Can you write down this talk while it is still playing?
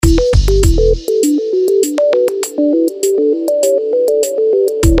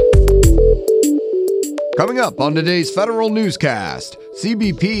Coming up on today's Federal Newscast,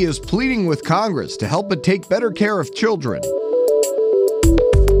 CBP is pleading with Congress to help it take better care of children.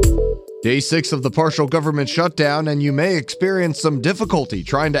 Day 6 of the partial government shutdown, and you may experience some difficulty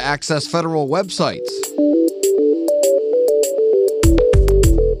trying to access federal websites.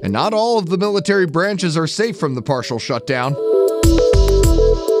 And not all of the military branches are safe from the partial shutdown.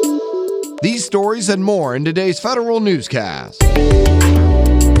 These stories and more in today's Federal Newscast.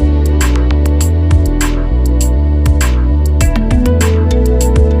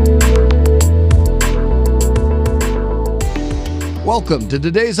 Welcome to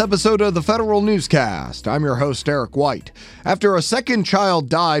today's episode of the Federal Newscast. I'm your host, Eric White. After a second child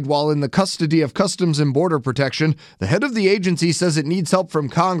died while in the custody of Customs and Border Protection, the head of the agency says it needs help from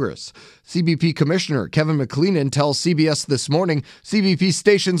Congress. CBP Commissioner Kevin McLeenan tells CBS This Morning CBP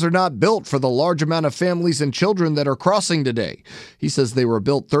stations are not built for the large amount of families and children that are crossing today. He says they were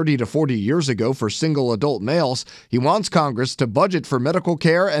built 30 to 40 years ago for single adult males. He wants Congress to budget for medical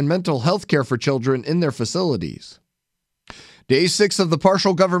care and mental health care for children in their facilities. Day 6 of the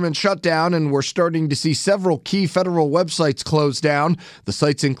partial government shutdown, and we're starting to see several key federal websites close down. The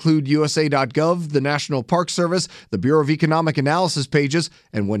sites include USA.gov, the National Park Service, the Bureau of Economic Analysis pages,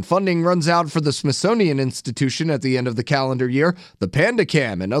 and when funding runs out for the Smithsonian Institution at the end of the calendar year, the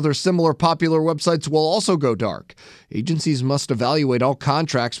PandaCam and other similar popular websites will also go dark. Agencies must evaluate all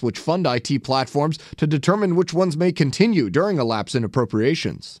contracts which fund IT platforms to determine which ones may continue during a lapse in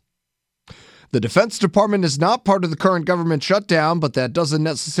appropriations. The Defense Department is not part of the current government shutdown, but that doesn't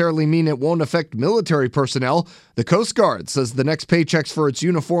necessarily mean it won't affect military personnel. The Coast Guard says the next paychecks for its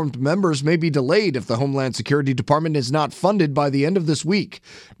uniformed members may be delayed if the Homeland Security Department is not funded by the end of this week.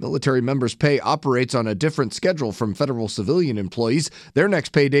 Military members' pay operates on a different schedule from federal civilian employees. Their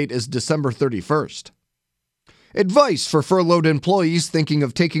next pay date is December 31st. Advice for furloughed employees thinking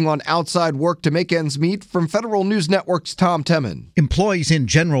of taking on outside work to make ends meet from Federal News Network's Tom Temin. Employees in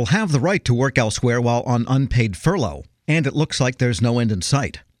general have the right to work elsewhere while on unpaid furlough, and it looks like there's no end in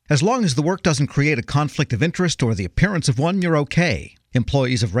sight. As long as the work doesn't create a conflict of interest or the appearance of one, you're okay.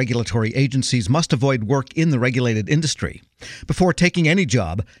 Employees of regulatory agencies must avoid work in the regulated industry. Before taking any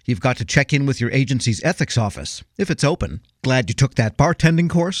job, you've got to check in with your agency's ethics office, if it's open. Glad you took that bartending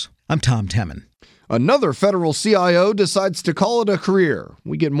course? I'm Tom Temin. Another federal CIO decides to call it a career.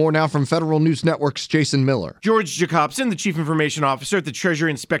 We get more now from Federal News Network's Jason Miller. George Jacobson, the Chief Information Officer at the Treasury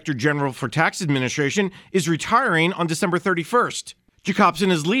Inspector General for Tax Administration, is retiring on December 31st.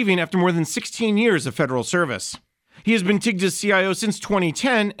 Jacobson is leaving after more than 16 years of federal service. He has been TIGTA's CIO since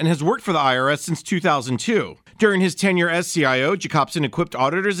 2010 and has worked for the IRS since 2002. During his tenure as CIO, Jacobson equipped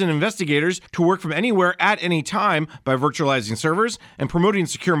auditors and investigators to work from anywhere at any time by virtualizing servers and promoting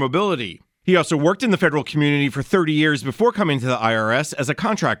secure mobility. He also worked in the federal community for 30 years before coming to the IRS as a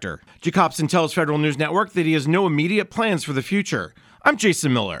contractor. Jacobson tells Federal News Network that he has no immediate plans for the future. I'm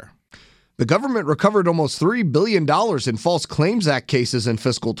Jason Miller. The government recovered almost $3 billion in False Claims Act cases in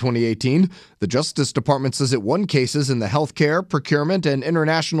fiscal 2018. The Justice Department says it won cases in the healthcare, procurement, and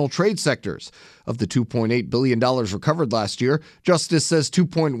international trade sectors. Of the $2.8 billion recovered last year, Justice says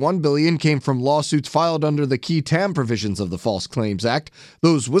 $2.1 billion came from lawsuits filed under the key TAM provisions of the False Claims Act.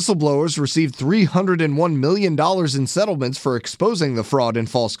 Those whistleblowers received $301 million in settlements for exposing the fraud and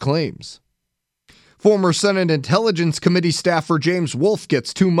false claims. Former Senate Intelligence Committee staffer James Wolf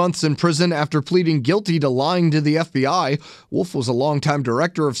gets 2 months in prison after pleading guilty to lying to the FBI. Wolf was a longtime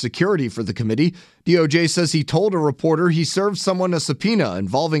director of security for the committee. DOJ says he told a reporter he served someone a subpoena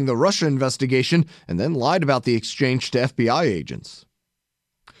involving the Russia investigation and then lied about the exchange to FBI agents.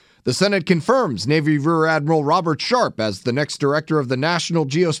 The Senate confirms Navy Rear Admiral Robert Sharp as the next director of the National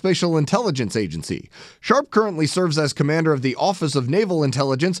Geospatial-Intelligence Agency. Sharp currently serves as commander of the Office of Naval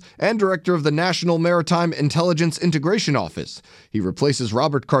Intelligence and director of the National Maritime Intelligence Integration Office. He replaces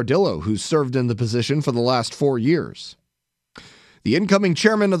Robert Cardillo, who's served in the position for the last 4 years. The incoming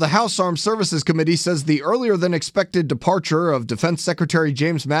chairman of the House Armed Services Committee says the earlier-than-expected departure of Defense Secretary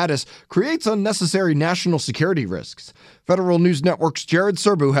James Mattis creates unnecessary national security risks. Federal News Network's Jared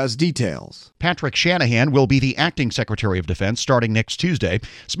Serbu has details. Patrick Shanahan will be the acting Secretary of Defense starting next Tuesday.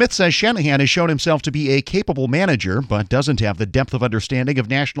 Smith says Shanahan has shown himself to be a capable manager, but doesn't have the depth of understanding of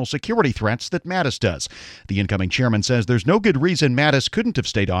national security threats that Mattis does. The incoming chairman says there's no good reason Mattis couldn't have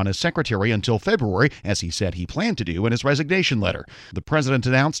stayed on as secretary until February, as he said he planned to do in his resignation letter. The president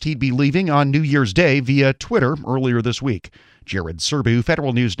announced he'd be leaving on New Year's Day via Twitter earlier this week. Jared Serbu,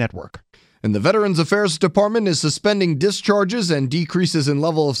 Federal News Network. And the Veterans Affairs Department is suspending discharges and decreases in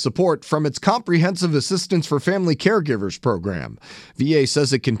level of support from its Comprehensive Assistance for Family Caregivers program. VA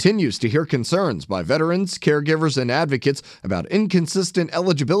says it continues to hear concerns by veterans, caregivers, and advocates about inconsistent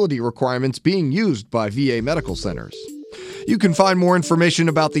eligibility requirements being used by VA medical centers. You can find more information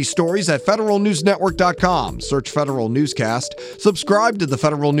about these stories at federalnewsnetwork.com. Search Federal Newscast. Subscribe to the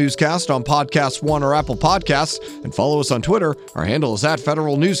Federal Newscast on Podcast One or Apple Podcasts, and follow us on Twitter. Our handle is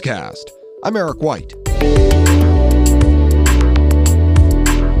 @Federal Newscast. I'm Eric White.